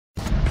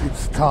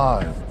It's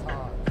time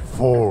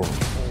for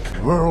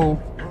World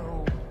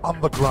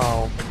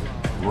Underground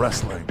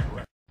Wrestling.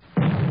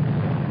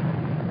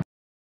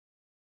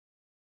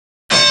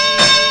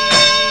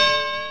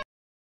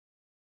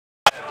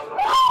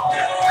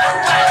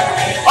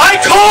 I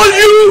call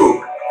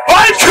you!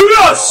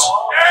 Valkyries!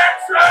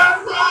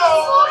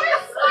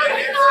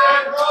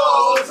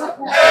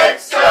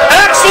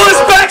 Axel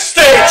is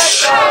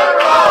backstage!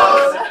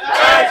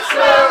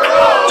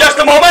 Just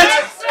a moment!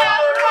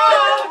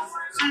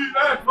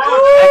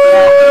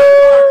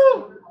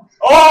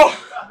 Oh!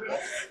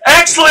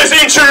 Axel is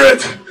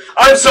injured!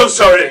 I'm so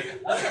sorry!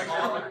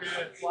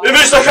 Ihr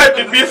müsst euch halt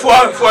mit mir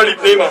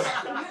vorlieb nehmen.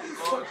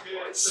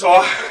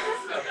 So.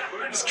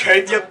 Das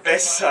könnt ihr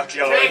besser,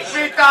 glaube ich.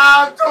 Take me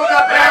down to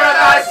the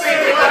paradise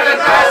city where the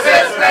grass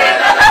is green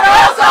and the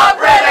girls are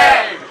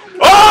pretty!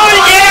 Oh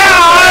yeah!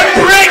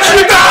 I'll break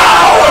you down!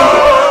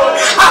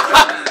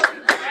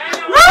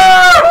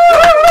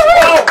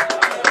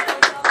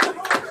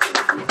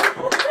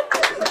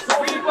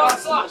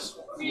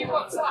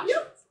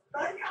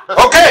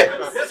 Okay!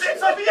 Wir sind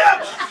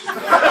verwirrt!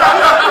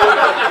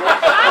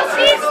 Was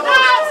ist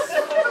das?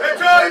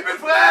 Ich bin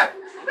frei!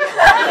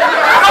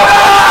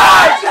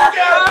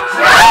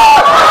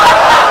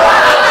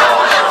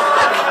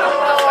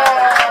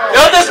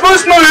 Ja, das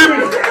muss man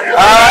üben.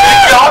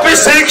 Ich glaube, ich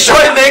sehe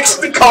schon im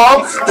nächsten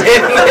Kampf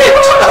den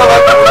nächsten.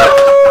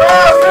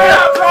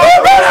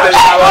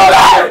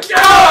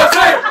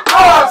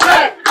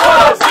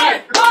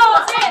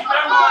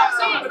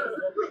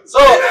 So.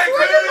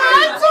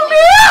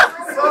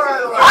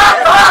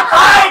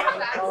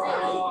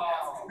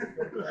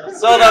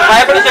 So, der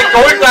weibliche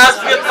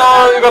Goldlast wird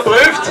noch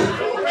überprüft.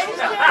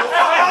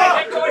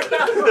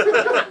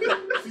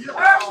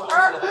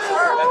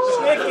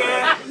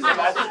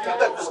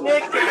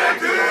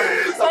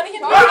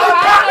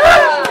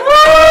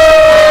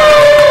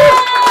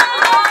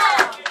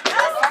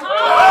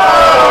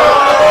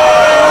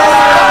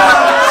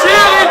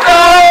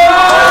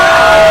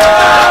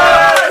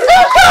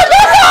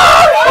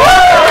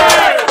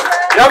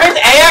 Ja, mit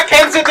Eier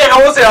kennt sie die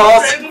Hose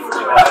aus.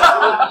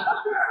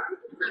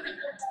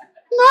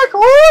 Na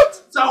gut,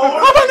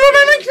 aber nur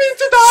wenn ein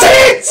Quinte da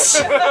ist. Sitz!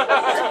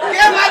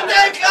 Geh mal,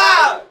 Thekla!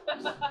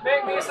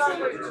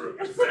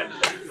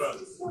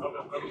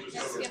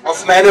 Auf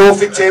meine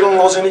offiziellen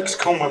lasse ich nichts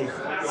kommen.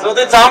 So,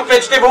 die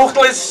zusammengequetschte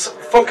Wuchtel ist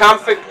vom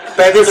Kampf weg.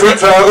 Bei den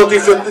 5 Euro, die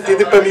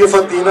bei mir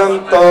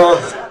verdienen,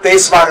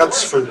 das waren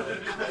es viel.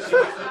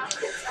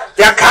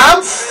 Der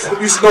Kampf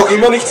ist noch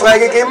immer nicht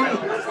freigegeben.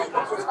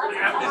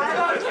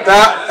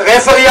 Der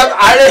Referee hat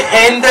alle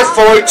Hände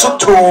voll zu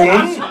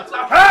tun.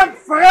 Kampf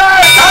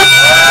frei! Kampf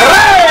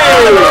frei!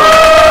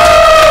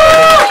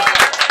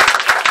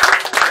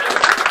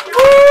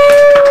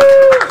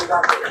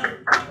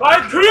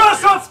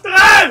 Valkyries auf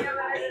 3!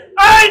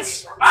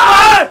 1,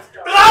 2,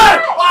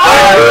 3!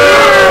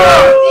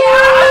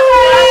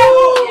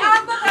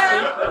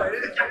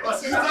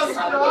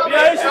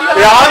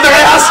 Der andere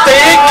heißt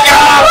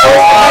Thekla!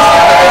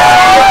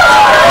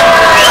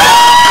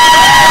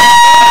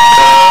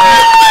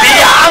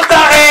 Die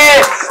andere!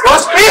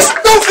 Was bist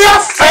du für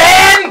ein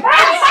Fan?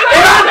 Ich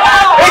meine,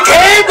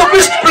 okay, du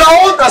bist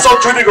blond! Also,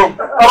 Entschuldigung.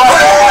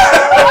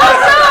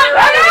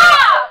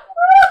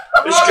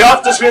 Ich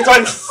glaube, das wird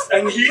ein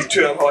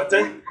Heel-Turn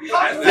heute.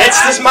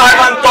 Letztes Mal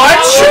waren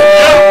Deutsche,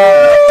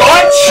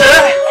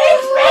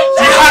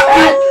 die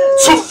hatten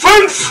zu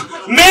 5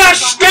 mehr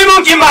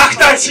Stimmung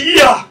gemacht als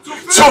ihr.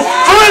 Zu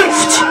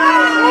 5!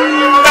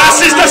 Das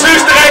ist das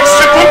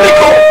österreichische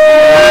Publikum.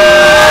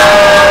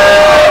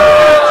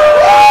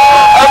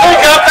 Also ich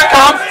glaube, der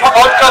Kampf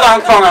hat gerade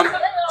angefangen.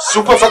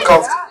 Super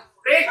verkauft.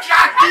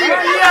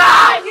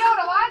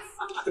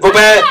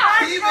 Wobei,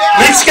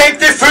 nichts gegen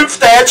die 5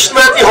 Deutschen,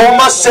 weil die haben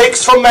mir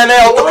 6 von meinen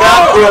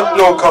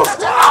Autogrammkarten angekauft.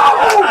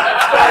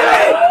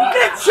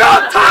 It's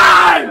your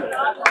time!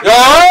 Ja,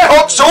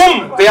 hab's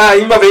wer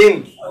immer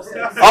wen.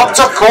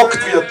 Hauptsache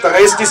gehackt wird, der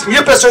Rest ist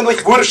mir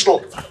persönlich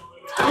Wurstel.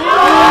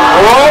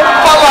 Hoppala!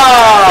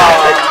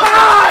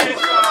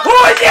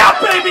 Oh yeah,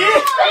 baby!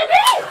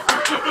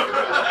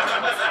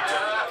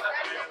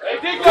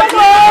 Come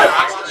on!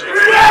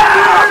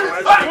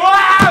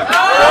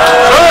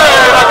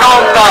 Schöner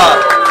Counter!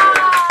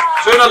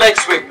 Schöner Leg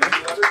Sweep.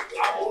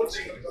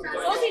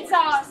 So sieht's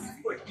aus.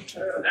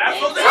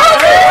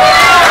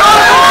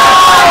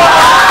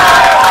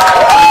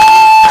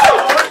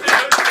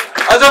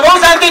 Also wo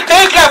sind die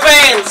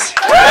Thekla-Fans?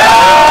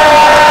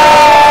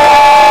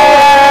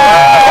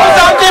 Wo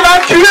sind die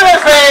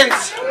Valkyrie-Fans?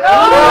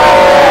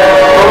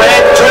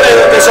 Moment,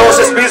 Entschuldigung, das hast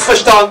du jetzt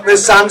missverstanden.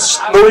 Es sind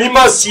noch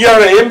immer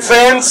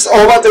CRM-Fans,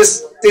 aber das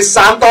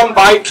sind dann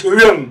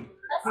Valkyren.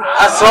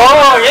 Ach so,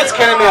 jetzt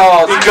kenne ich mich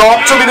aus. Ich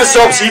glaube zumindest,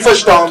 so haben Sie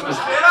verstanden.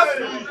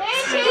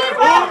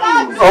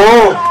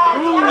 Oh,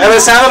 ja, wir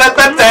sind noch nicht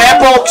beim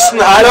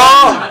Thai-Boxen,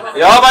 hallo?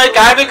 Ja, aber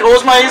egal wie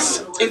groß man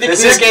ist, in die Das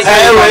Knie ist geht's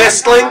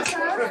Thai-Wrestling.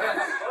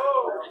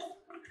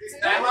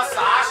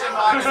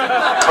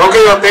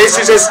 Okay, ja, das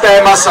ist jetzt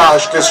deine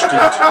Massage, das stimmt.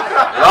 Ja,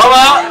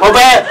 aber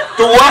Wobei,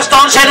 du warst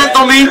anscheinend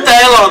noch nie in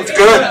Thailand,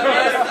 gell?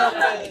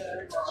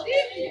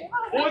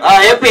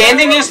 Happy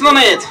Ending ist noch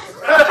nicht.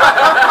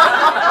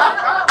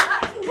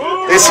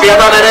 Das wäre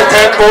dann eine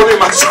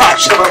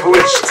Time-Body-Massage, aber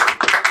wurscht.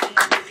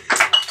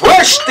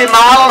 Wurscht, die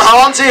Nadeln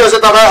hauen sie, also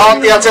dabei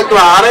hauen derzeit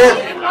nur eine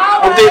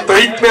und die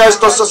trinkt mehr, als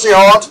dass er sie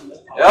haut.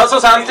 Ja, so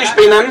sind die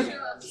Spinnen.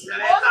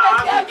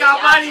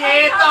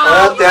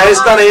 Ja, der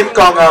ist daneben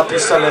gegangen ein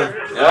bisschen.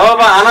 Ja,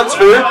 aber einer zu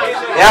viel.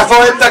 Ja, vor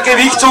allem der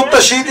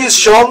Gewichtsunterschied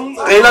ist schon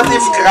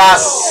relativ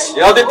krass.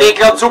 Ja, die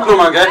Thekla hat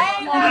zugenommen, gell?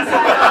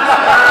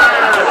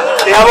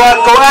 Der war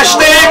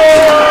garstig.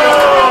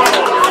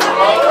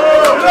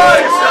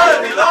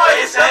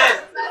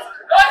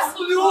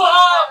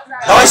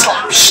 Läusel,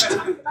 pst,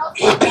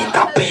 ich bin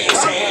der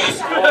Bese.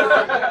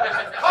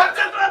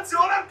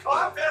 Konzentration am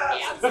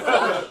Torwärts!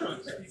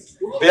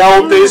 Wer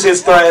unten ist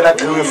jetzt da einer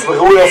gerufen?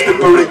 Ruhe auf den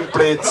billigen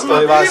Plätzen,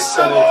 da, ich weiß es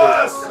ja nicht.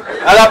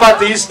 Ah, der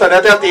Batista,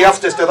 ne, der darf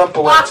das, der an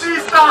Bord.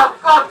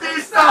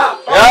 Batista!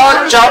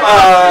 Ja,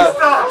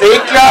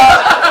 Thekla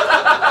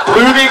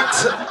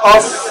prügelt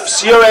auf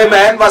CRM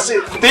ein, was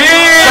sie...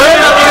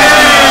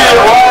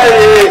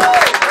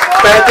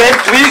 Bei dem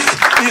Gewicht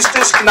ist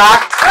das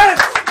Knack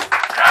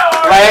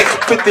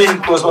leicht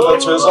bedingt, muss man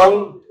dazu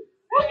sagen.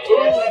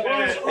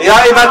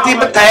 Ja, ich meine, die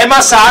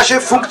Thai-Massage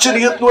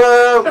funktioniert nur,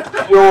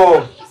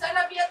 ja.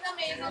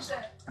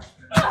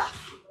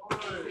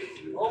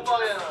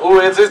 Oh,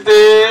 jetzt ist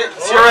die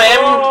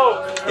CRM.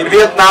 In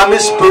Vietnam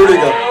ist es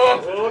billiger.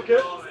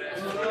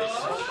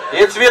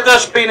 Jetzt wird der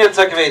Spinne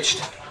zerquetscht.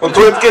 Und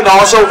tut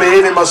genauso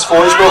weh, wenn man es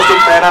falsch macht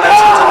und keiner nicht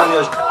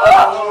funktioniert.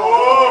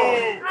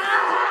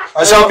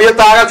 Also mir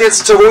dauert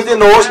jetzt sowohl die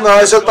Nasen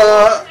als auch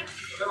der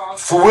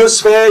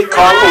Fuß weh, ich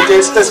kann und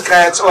jetzt das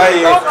Kreuz. Oh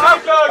je.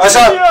 Also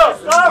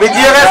mit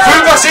ihren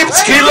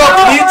 75 Kilo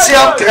kniet sie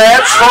am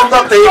Kreuz von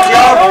der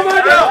Thekla.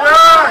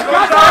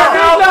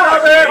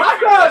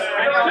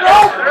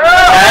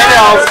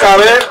 Keine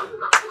Aufgabe.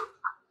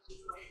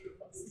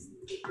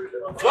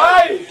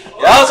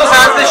 Ja, so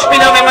sind die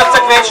Spinner, wenn man es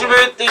zerquetschen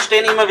will, die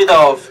stehen immer wieder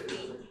auf.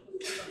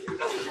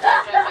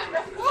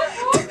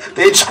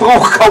 Den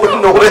Spruch habe ich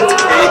noch nicht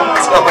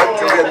kennt, aber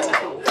gut.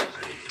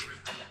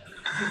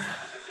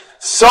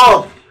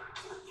 So,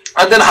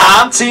 an den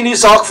Haaren ziehen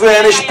ist auch für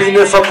eine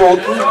Spinne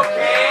verboten.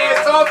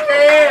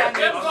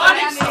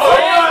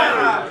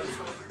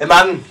 Ich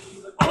meine,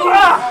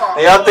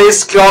 ja,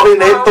 das glaube ich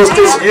nicht, dass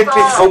das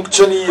wirklich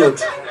funktioniert.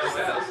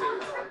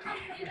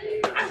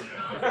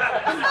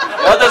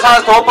 Ja, das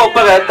heißt Top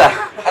Operator.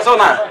 Achso,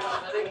 nein.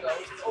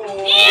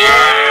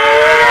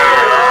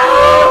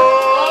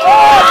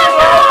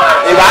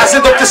 Ich weiß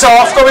nicht, ob das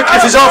eine Aufgabe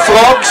ist, ist auch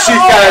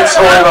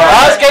Fragsicherheitshalber.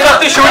 Ja, es geht auf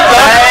die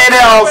Schulter.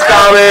 Keine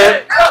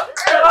Aufgabe.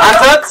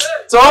 Ansatz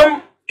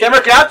zum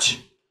Kämmerklatsch.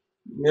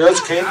 Ja,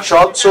 es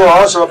schaut so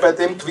aus, aber bei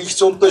dem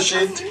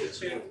Gewichtsunterschied.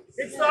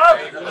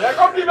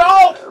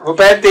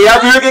 Wobei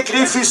der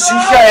Würgegriff ist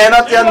sicher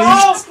einer, der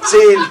nicht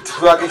zählt,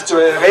 frage ich zu.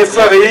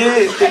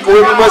 Referee, die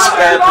Gurgel muss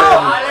frei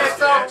bleiben.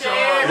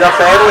 Ja,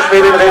 peinlich,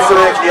 wenn ich dem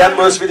Referee erklären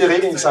muss, wie die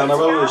Regeln sind,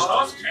 aber wurscht.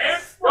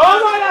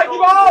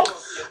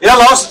 Ja,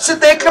 lasst sie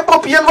Thekla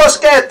probieren, was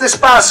geht, das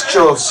passt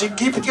schon. Sie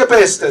gibt ihr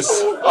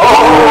Bestes. Oh,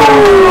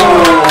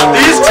 die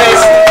ist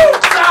gesessen.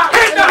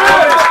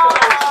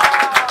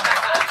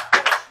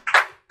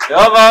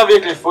 Ja, war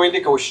wirklich voll in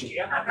die Goschen.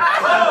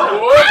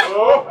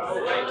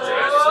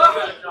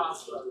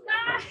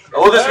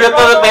 Oh, das wird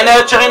der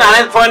Managerin auch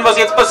nicht gefallen, was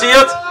jetzt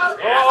passiert.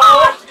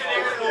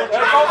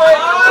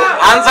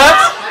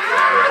 Ansatz.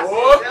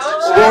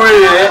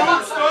 Ui.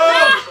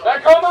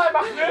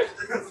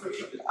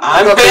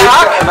 Ein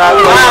Behag.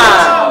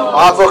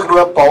 Einfach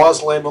nur ein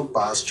Powerslam und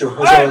passt schon.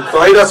 Also,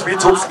 da hätte das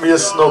mithupfen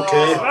müssen,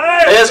 okay.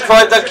 Das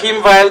gefällt der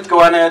Kim Wild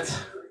gar nicht.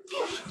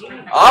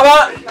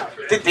 Aber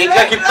die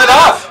Thekla gibt nicht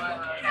auf.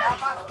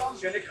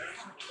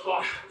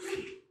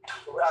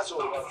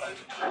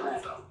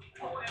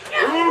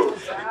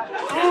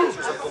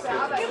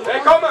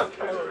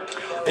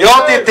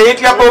 Ja, die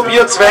Thekla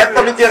probiert es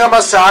weiter mit ihrer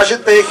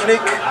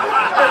Massagetechnik.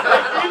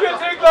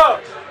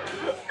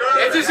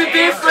 Jetzt ist sie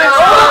Defense!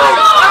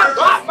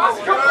 Mach's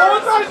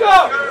kaputt,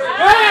 Alter!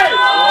 Hey!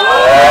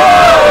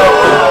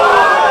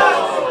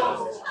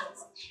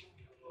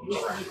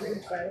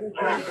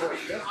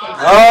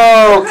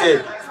 Ah, okay.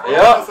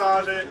 Ja.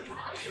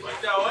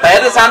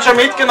 Beide sind schon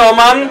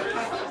mitgenommen.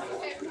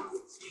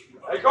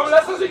 Hey, komm,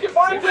 lass uns nicht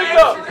gefallen,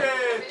 Digga!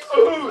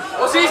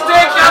 Was ist,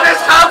 Digga?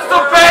 Das kannst du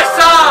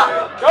besser!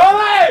 Komm,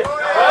 ey!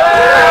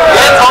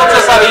 Jetzt hat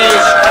es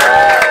erwischt.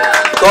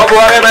 Da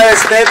war ich mir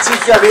jetzt nicht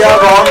sicher, wer,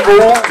 wann,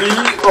 wo,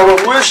 wie, aber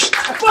wurscht.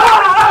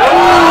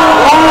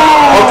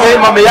 Okay,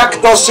 man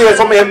merkt, dass sie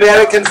vom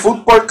American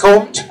Football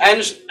kommt.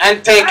 Ein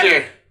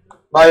Tackle.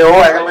 Naja,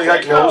 eigentlich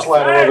ein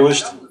Clothesline, aber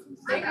wurscht.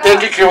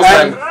 Tackle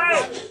Clothesline.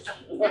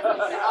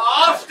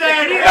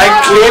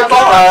 Ein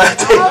Kleber,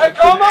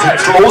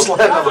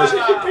 Clothesline, aber wurscht.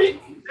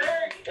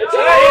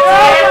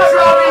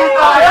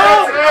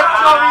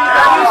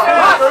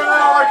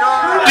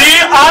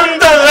 Die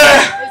andere!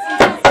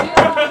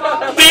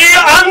 Die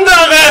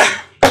andere!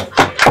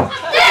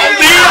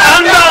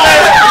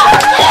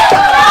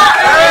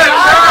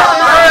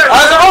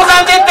 Also wo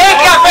sind die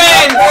Thekla?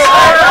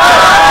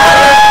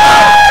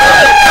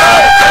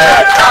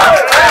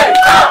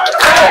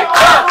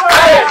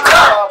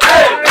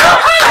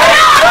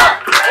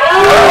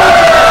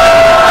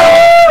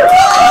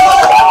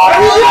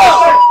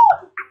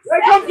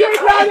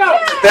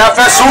 Der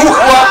Versuch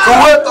war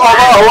gut,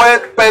 aber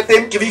halt bei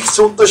dem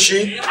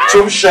Gewichtsunterschied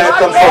zum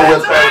Scheitern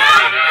verurteilt.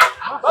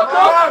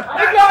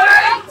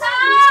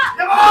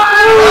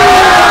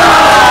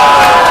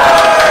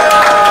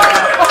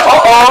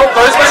 Oh oh,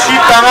 da ist was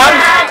schief gegangen.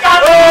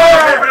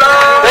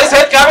 Das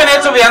hätte, glaube ich,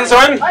 nicht so werden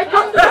sollen.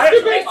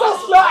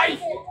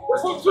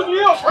 Das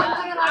funktioniert!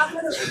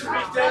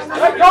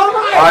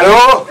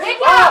 Hallo?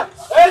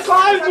 Es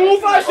war ein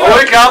Ufer! Oh,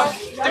 ich glaube,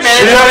 die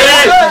Manager.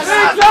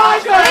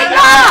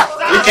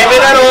 Ich geh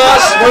wieder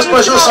los, muss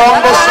man schon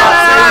sagen, was sagt.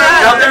 Ich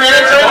glaube, die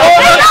Manager.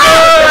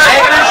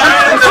 Eigenen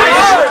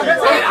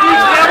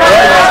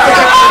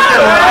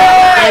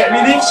Ich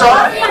will nichts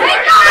sagen.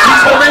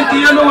 Ich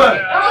kommentiere nur.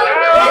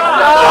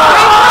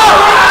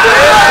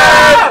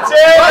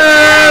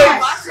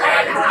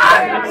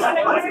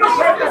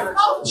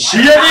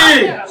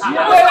 Schiri!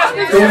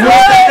 Du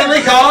musst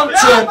eigentlich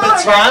anziehen, der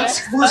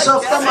 20 muss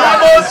auf der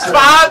Matte sein.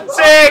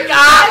 20!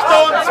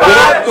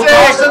 28! Du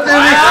brauchst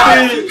natürlich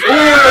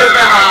viel.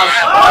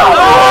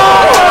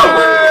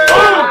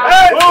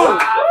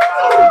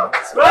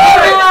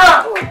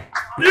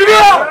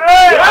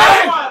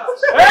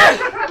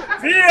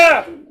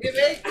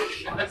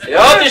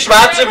 Ja, die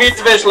schwarze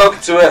Witwe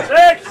schlägt zu. 6!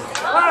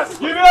 Was?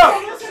 Wie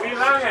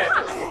lange?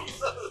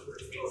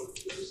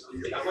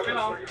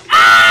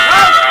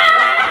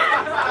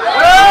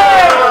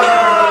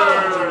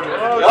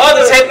 Ja,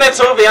 das hätte nicht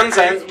so werden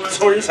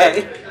sollen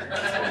sein.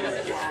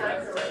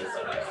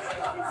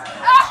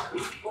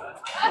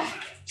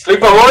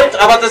 Slipperholt,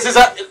 aber das ist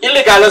ein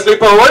illegaler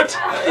Slipperholt.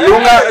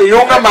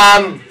 Junger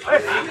Mann.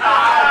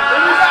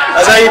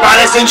 Also ich war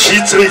jetzt den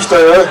Schiedsrichter,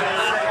 ja.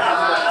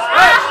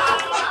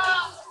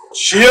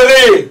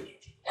 Schiri!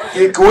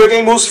 Die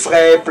Gurgel muss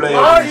frei bleiben.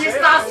 Was ist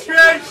das für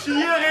ein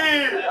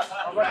Schiri?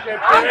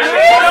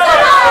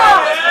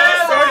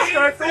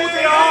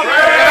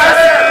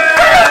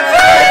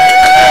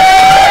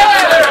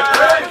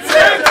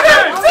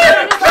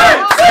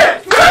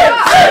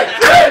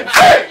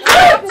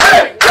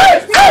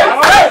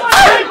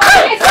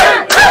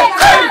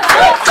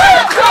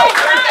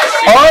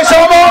 Also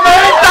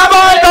Moment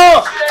einmal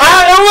da!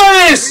 Ruhe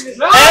ist!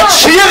 Ein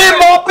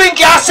Schiri-Mobbing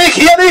lasse ich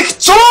hier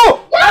nicht zu!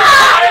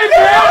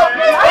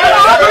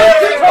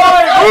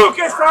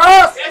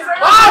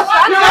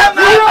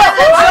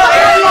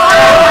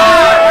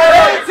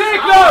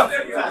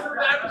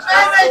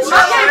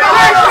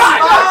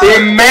 Die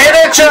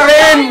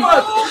Managerin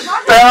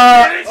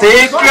der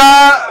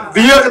Thekla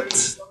wird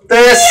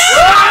des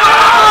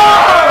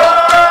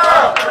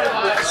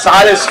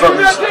Saales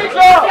vermisst.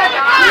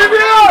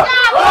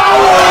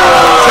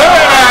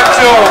 Schöne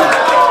Reaktion!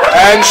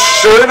 Ein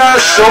schöner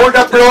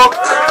Shoulderblock.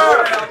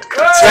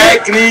 2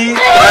 Knie, 3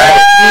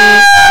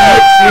 Knie,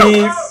 4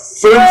 Knie,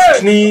 5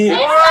 Knie,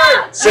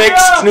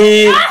 6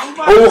 Knie,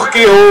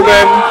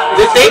 hochgehoben.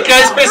 Die Thekla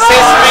ist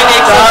besessen wie ein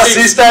Das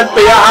ist ein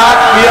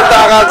Bärhaken, mir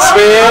daran 2.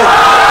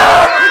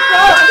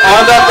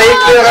 An der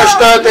Thekla ihrer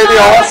Stelle, die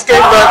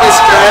aufgeben, weil das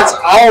Kreuz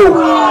auch.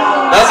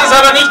 Das ist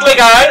aber nicht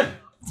legal.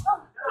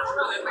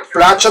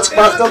 Platsch hat's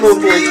gemacht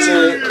und legt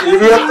sie. Ich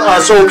würde,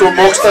 also du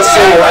machst das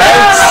so. 1,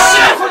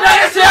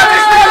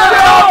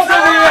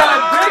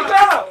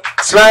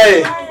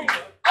 2.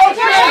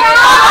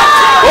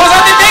 Wo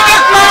sind die Thekla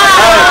gemacht?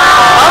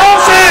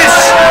 Auf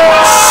ist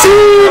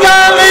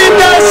Siegerin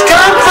des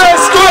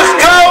Kampfes durch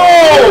K.O.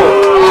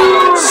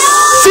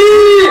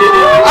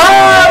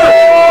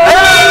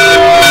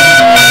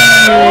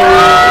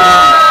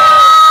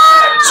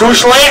 Zu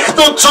schlecht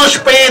und zu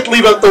spät,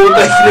 lieber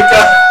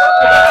Tontechniker.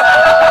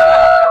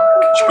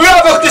 Spür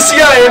einfach die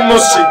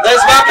CRM-Musik.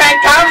 Das war kein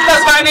Kampf,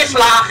 das war eine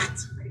Schlacht.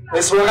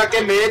 Es war ein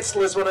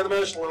Gemetzel, es war nicht mehr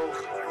eine Schlacht.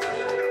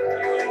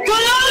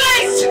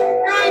 Dolores!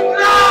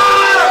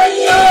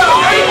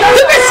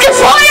 Du bist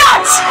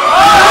gefeuert!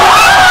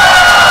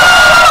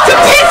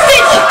 Verpiss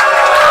dich!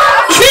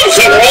 Ich will dich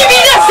hier nie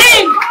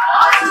wiedersehen!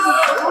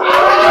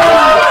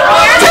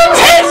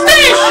 Verpiss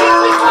dich!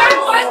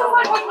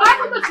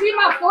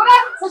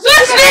 Du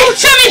hast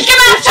nichts für mich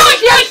gemacht! Schau ich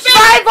dir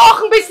 2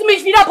 Wochen, bis du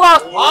mich wieder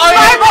brauchst! 2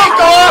 Wochen!